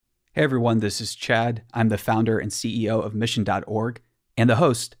Hey everyone, this is Chad. I'm the founder and CEO of Mission.org and the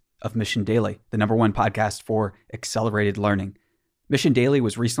host of Mission Daily, the #1 podcast for accelerated learning. Mission Daily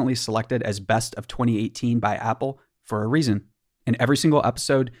was recently selected as Best of 2018 by Apple for a reason. In every single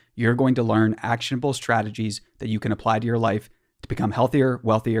episode, you're going to learn actionable strategies that you can apply to your life to become healthier,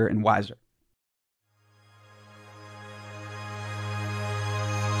 wealthier, and wiser.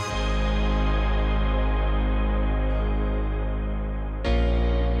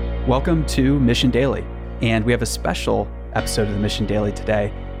 Welcome to Mission Daily, and we have a special episode of the Mission Daily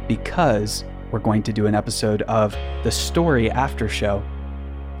today because we're going to do an episode of the Story After Show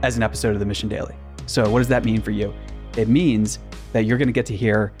as an episode of the Mission Daily. So what does that mean for you? It means that you're going to get to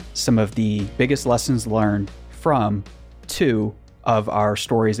hear some of the biggest lessons learned from two of our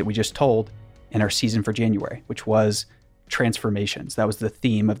stories that we just told in our season for January, which was transformations. That was the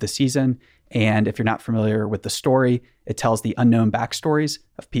theme of the season. And if you're not familiar with the story, it tells the unknown backstories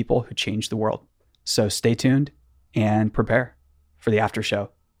of people who changed the world. So stay tuned and prepare for the after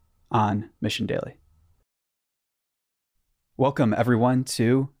show on Mission Daily. Welcome everyone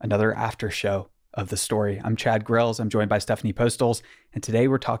to another after show of the story. I'm Chad Grills. I'm joined by Stephanie Postles. And today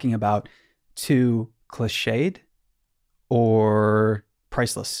we're talking about two cliched or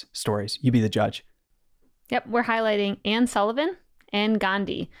priceless stories. You be the judge. Yep, we're highlighting Anne Sullivan and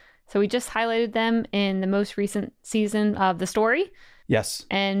Gandhi. So we just highlighted them in the most recent season of The Story. Yes.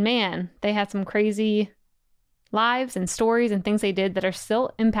 And man, they had some crazy lives and stories and things they did that are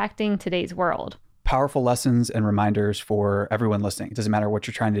still impacting today's world. Powerful lessons and reminders for everyone listening. It doesn't matter what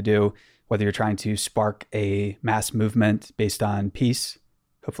you're trying to do, whether you're trying to spark a mass movement based on peace.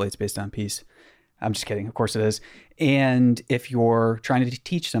 Hopefully it's based on peace. I'm just kidding. Of course it is. And if you're trying to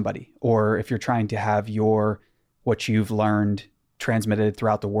teach somebody, or if you're trying to have what you've learned transmitted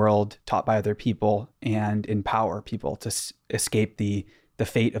throughout the world, taught by other people, and empower people to escape the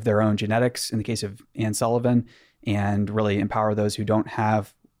fate of their own genetics, in the case of Anne Sullivan, and really empower those who don't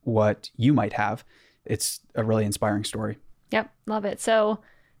have what you might have. It's a really inspiring story. Yep, love it. So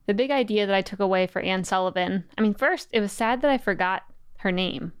the big idea that I took away for Anne Sullivan, first, it was sad that I forgot her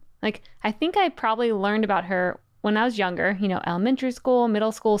name. I think I probably learned about her when I was younger, elementary school,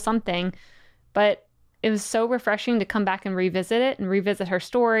 middle school, something, but it was so refreshing to come back and revisit it and revisit her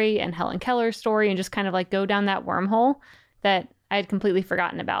story and Helen Keller's story and just kind of go down that wormhole that I had completely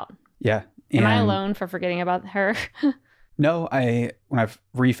forgotten about. Yeah. Am I alone for forgetting about her? No, when I've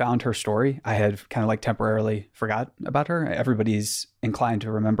refound her story, I had kind of temporarily forgot about her. Everybody's inclined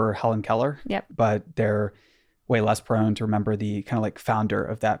to remember Helen Keller, yep, but they're way less prone to remember the kind of founder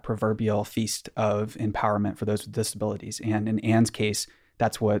of that proverbial feast of empowerment for those with disabilities. And in Anne's case,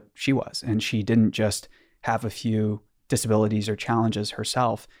 that's what she was. And she didn't just have a few disabilities or challenges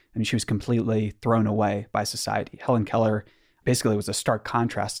herself. She was completely thrown away by society. Helen Keller basically was a stark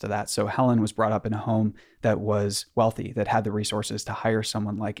contrast to that. So Helen was brought up in a home that was wealthy, that had the resources to hire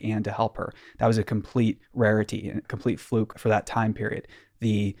someone like Anne to help her. That was a complete rarity and a complete fluke for that time period.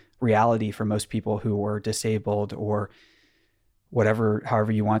 The reality for most people who were disabled or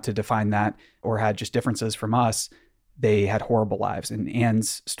however you want to define that, or had just differences from us, they had horrible lives. And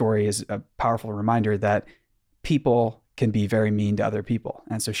Anne's story is a powerful reminder that people can be very mean to other people.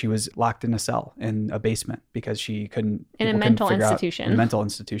 And so she was locked in a cell in a basement because she couldn't... In a mental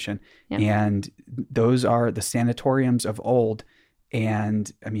institution. Yeah. And those are the sanatoriums of old.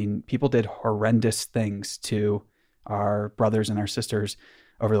 And people did horrendous things to our brothers and our sisters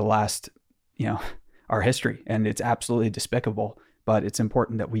over the last, our history. And it's absolutely despicable. But it's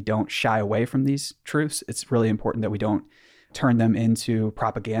important that we don't shy away from these truths. It's really important that we don't turn them into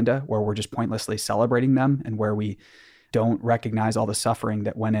propaganda where we're just pointlessly celebrating them and where we don't recognize all the suffering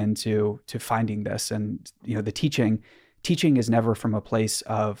that went into finding this. And, the teaching is never from a place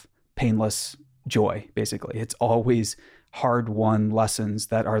of painless joy, basically. It's always hard-won lessons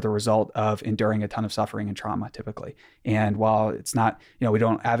that are the result of enduring a ton of suffering and trauma, typically. And while it's not, we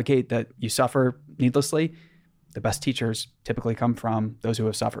don't advocate that you suffer needlessly, the best teachers typically come from those who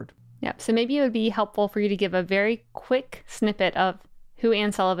have suffered. Yep. So maybe it would be helpful for you to give a very quick snippet of who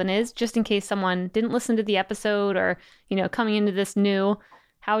Anne Sullivan is, just in case someone didn't listen to the episode or, coming into this new.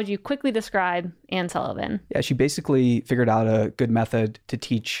 How would you quickly describe Anne Sullivan? Yeah, she basically figured out a good method to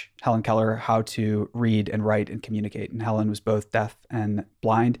teach Helen Keller how to read and write and communicate. And Helen was both deaf and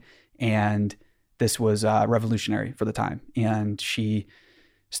blind. And this was revolutionary for the time. And she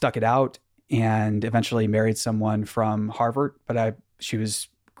stuck it out and eventually married someone from Harvard. But she was,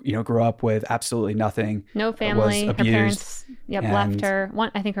 grew up with absolutely nothing. No family. Was abused, her parents left her.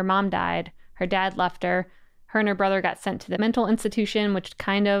 I think her mom died. Her dad left her. Her and her brother got sent to the mental institution, which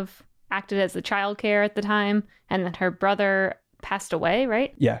kind of acted as the childcare at the time. And then her brother passed away,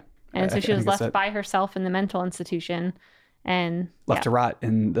 right? Yeah. And so she I was think that's left it. by herself in the mental institution and Left to rot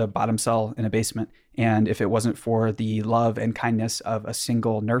in the bottom cell in a basement. And if it wasn't for the love and kindness of a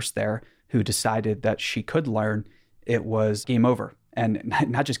single nurse there who decided that she could learn, it was game over. And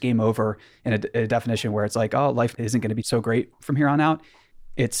not just game over in a definition where it's like, oh, life isn't going to be so great from here on out.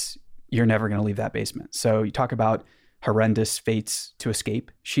 It's you're never going to leave that basement. So you talk about horrendous fates to escape.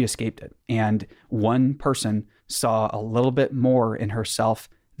 She escaped it. And one person saw a little bit more in herself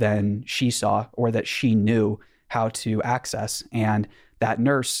than she saw or that she knew how to access. And that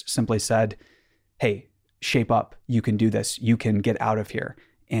nurse simply said, hey, shape up. You can do this. You can get out of here.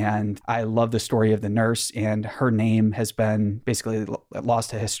 And I love the story of the nurse, and her name has been basically lost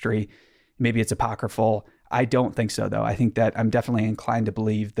to history. Maybe it's apocryphal. I don't think so, though. I think that I'm definitely inclined to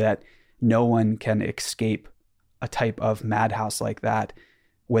believe that no one can escape a type of madhouse like that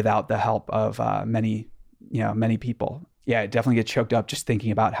without the help of many people. Yeah, I definitely get choked up just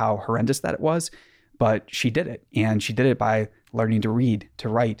thinking about how horrendous that it was. But she did it, and she did it by learning to read, to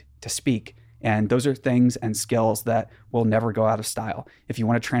write, to speak. And those are things and skills that will never go out of style. If you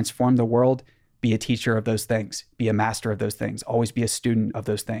want to transform the world, be a teacher of those things, be a master of those things, always be a student of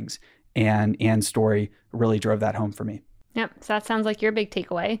those things. And Anne's story really drove that home for me. Yep. So that sounds like your big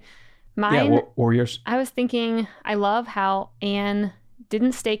takeaway. Mine, Yeah, Warriors. I was thinking, I love how Anne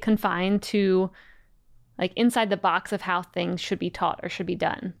didn't stay confined to like inside the box of how things should be taught or should be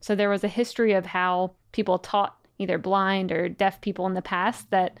done. So there was a history of how people taught either blind or deaf people in the past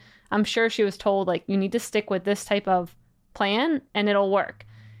that I'm sure she was told, like, you need to stick with this type of plan and it'll work.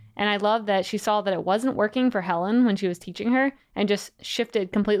 And I love that she saw that it wasn't working for Helen when she was teaching her and just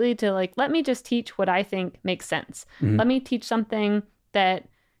shifted completely to like, let me just teach what I think makes sense. Mm-hmm. Let me teach something that,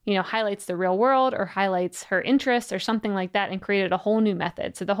 you know, highlights the real world or highlights her interests or something like that, and created a whole new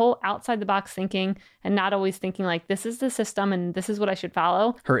method. So the whole outside the box thinking and not always thinking like, this is the system and this is what I should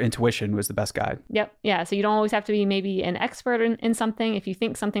follow. Her intuition was the best guide. Yep. Yeah. So you don't always have to be maybe an expert in something. If you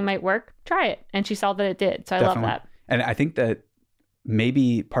think something might work, try it. And she saw that it did. So I love that. And I think that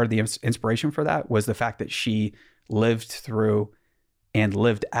maybe part of the inspiration for that was the fact that she lived through and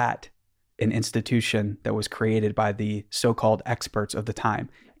lived at an institution that was created by the so-called experts of the time.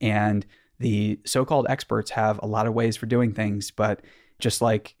 And the so-called experts have a lot of ways for doing things, but just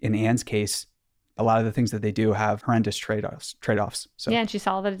like in Anne's case, a lot of the things that they do have horrendous trade-offs. So yeah, and she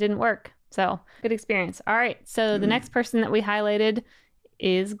saw that it didn't work. So good experience. All right. So the next person that we highlighted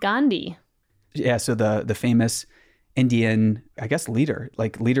is Gandhi. Yeah. So the famous Indian, I guess, leader.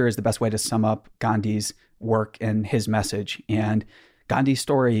 Like, leader is the best way to sum up Gandhi's work and his message. And Gandhi's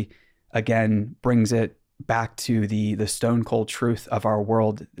story, again, brings it back to the stone cold truth of our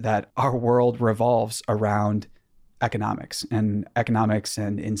world, that our world revolves around economics and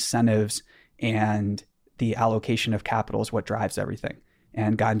incentives, and the allocation of capital is what drives everything.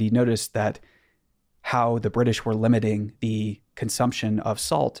 And Gandhi noticed that how the British were limiting the consumption of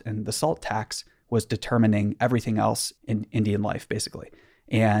salt, and the salt tax was determining everything else in Indian life, basically.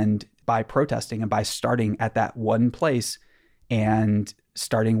 And by protesting and by starting at that one place and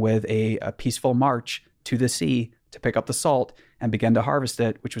starting with a peaceful march to the sea to pick up the salt and begin to harvest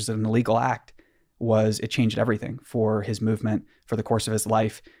it, which was an illegal act, it changed everything for his movement, for the course of his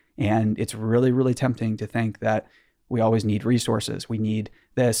life. And it's really, really tempting to think that we always need resources. We need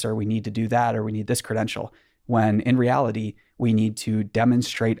this, or we need to do that, or we need this credential, when in reality, we need to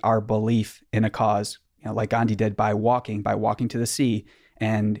demonstrate our belief in a cause, like Gandhi did by walking to the sea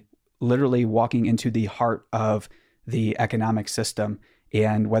and literally walking into the heart of the economic system.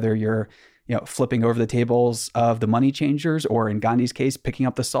 And whether you're flipping over the tables of the money changers, or in Gandhi's case, picking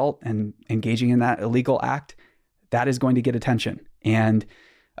up the salt and engaging in that illegal act, that is going to get attention. And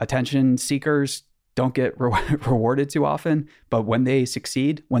attention seekers don't get rewarded too often, but when they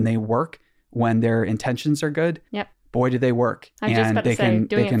succeed, when they work, when their intentions are good, yep, boy, do they work. I was just about to say,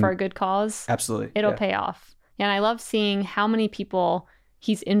 doing it for a good cause, absolutely, it'll pay off. And I love seeing how many people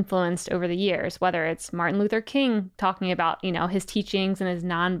he's influenced over the years, whether it's Martin Luther King talking about, his teachings and his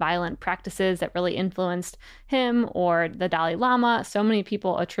nonviolent practices that really influenced him, or the Dalai Lama. So many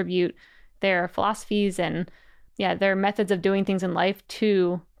people attribute their philosophies and their methods of doing things in life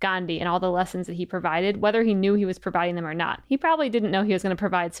to Gandhi and all the lessons that he provided, whether he knew he was providing them or not. He probably didn't know he was going to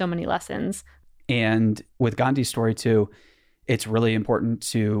provide so many lessons. And with Gandhi's story too, it's really important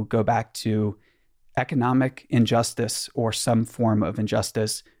to go back to economic injustice or some form of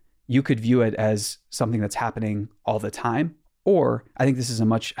injustice. You could view it as something that's happening all the time, or I think this is a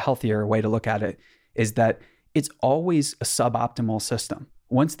much healthier way to look at it, is that it's always a suboptimal system.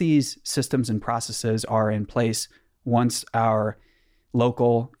 Once these systems and processes are in place, once our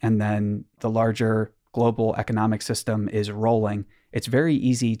local and then the larger global economic system is rolling, it's very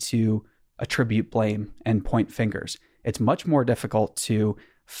easy to attribute blame and point fingers. It's much more difficult to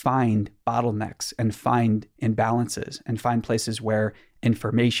find bottlenecks and find imbalances and find places where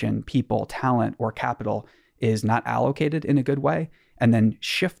information, people, talent, or capital is not allocated in a good way, and then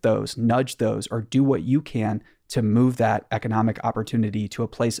shift those, nudge those, or do what you can to move that economic opportunity to a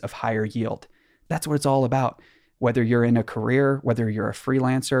place of higher yield. That's what it's all about. Whether you're in a career, whether you're a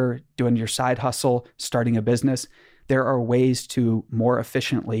freelancer, doing your side hustle, starting a business, there are ways to more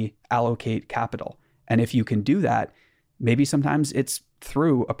efficiently allocate capital. And if you can do that, maybe sometimes it's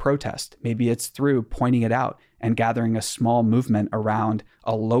through a protest. Maybe it's through pointing it out and gathering a small movement around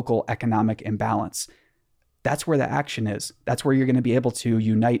a local economic imbalance. That's where the action is. That's where you're going to be able to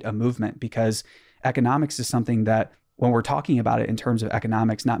unite a movement, because economics is something that when we're talking about it in terms of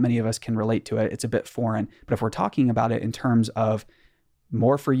economics, not many of us can relate to it. It's a bit foreign. But if we're talking about it in terms of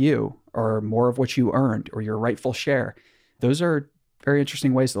more for you or more of what you earned or your rightful share, those are very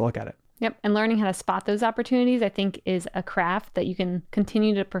interesting ways to look at it. Yep. And learning how to spot those opportunities, I think, is a craft that you can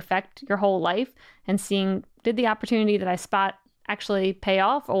continue to perfect your whole life, and seeing, did the opportunity that I spot actually pay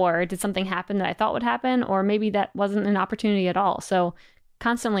off, or did something happen that I thought would happen, or maybe that wasn't an opportunity at all. So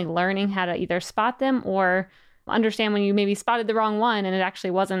constantly learning how to either spot them or understand when you maybe spotted the wrong one and it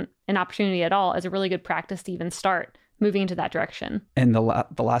actually wasn't an opportunity at all is a really good practice to even start moving into that direction. And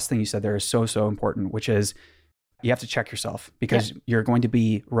the last thing you said there is so important, which is you have to check yourself, because you're going to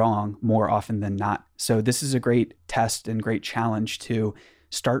be wrong more often than not. So this is a great test and great challenge to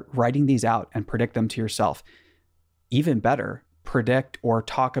start writing these out and predict them to yourself. Even better, predict or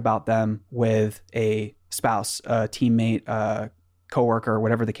talk about them with a spouse, a teammate, a coworker,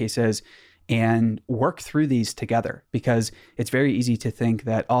 whatever the case is, and work through these together, because it's very easy to think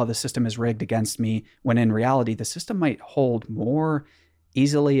that, oh, the system is rigged against me, when in reality, the system might hold more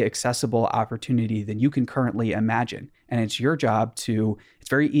easily accessible opportunity than you can currently imagine. And it's your job it's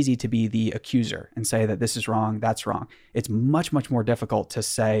very easy to be the accuser and say that this is wrong, that's wrong. It's much more difficult to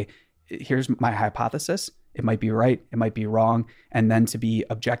say, here's my hypothesis. It might be right, it might be wrong. And then to be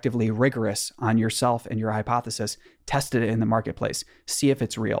objectively rigorous on yourself and your hypothesis, test it in the marketplace, see if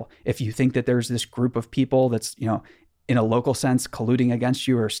it's real. If you think that there's this group of people that's, in a local sense, colluding against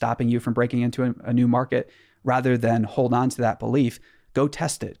you or stopping you from breaking into a new market, rather than hold on to that belief, go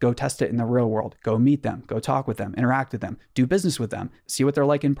test it. Go test it in the real world. Go meet them. Go talk with them. Interact with them. Do business with them. See what they're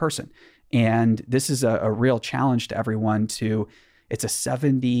like in person. And this is a real challenge to everyone. It's a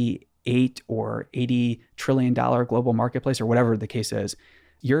 78 or $80 trillion global marketplace, or whatever the case is.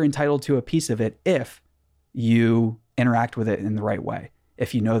 You're entitled to a piece of it if you interact with it in the right way.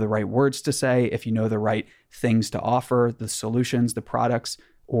 If you know the right words to say, if you know the right things to offer, the solutions, the products,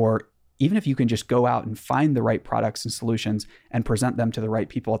 or even if you can just go out and find the right products and solutions and present them to the right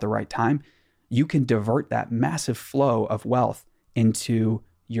people at the right time, you can divert that massive flow of wealth into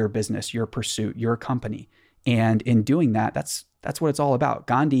your business, your pursuit, your company. And in doing that, that's what it's all about.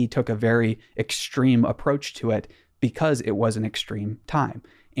 Gandhi took a very extreme approach to it because it was an extreme time.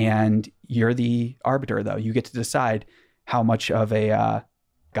 And you're the arbiter, though. You get to decide how much of a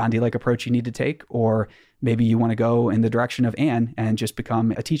Gandhi-like approach you need to take, or maybe you want to go in the direction of Anne and just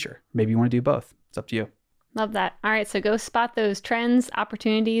become a teacher. Maybe you want to do both. It's up to you. Love that. All right. So go spot those trends,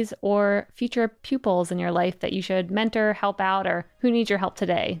 opportunities, or future pupils in your life that you should mentor, help out, or who needs your help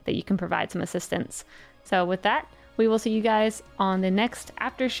today that you can provide some assistance. So with that, we will see you guys on the next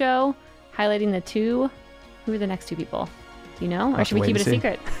after show, highlighting who are the next two people? Do you know? Or should we keep it a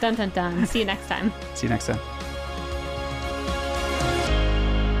secret? Dun, dun, dun. See you next time. See you next time.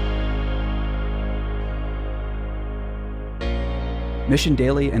 Mission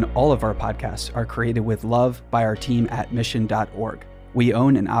Daily and all of our podcasts are created with love by our team at mission.org. We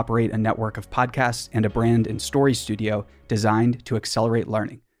own and operate a network of podcasts and a brand and story studio designed to accelerate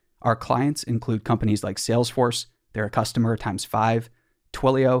learning. Our clients include companies like Salesforce, they're a customer times 5,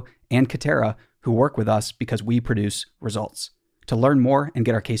 Twilio, and Katera, who work with us because we produce results. To learn more and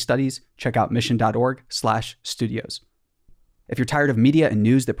get our case studies, check out mission.org/studios. If you're tired of media and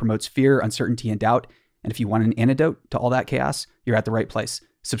news that promotes fear, uncertainty, and doubt, and if you want an antidote to all that chaos, you're at the right place.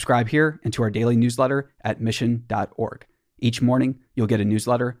 Subscribe here and to our daily newsletter at mission.org. Each morning, you'll get a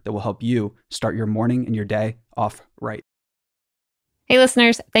newsletter that will help you start your morning and your day off right. Hey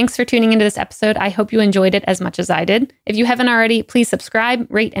listeners, thanks for tuning into this episode. I hope you enjoyed it as much as I did. If you haven't already, please subscribe,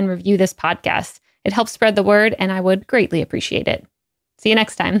 rate, and review this podcast. It helps spread the word, and I would greatly appreciate it. See you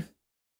next time.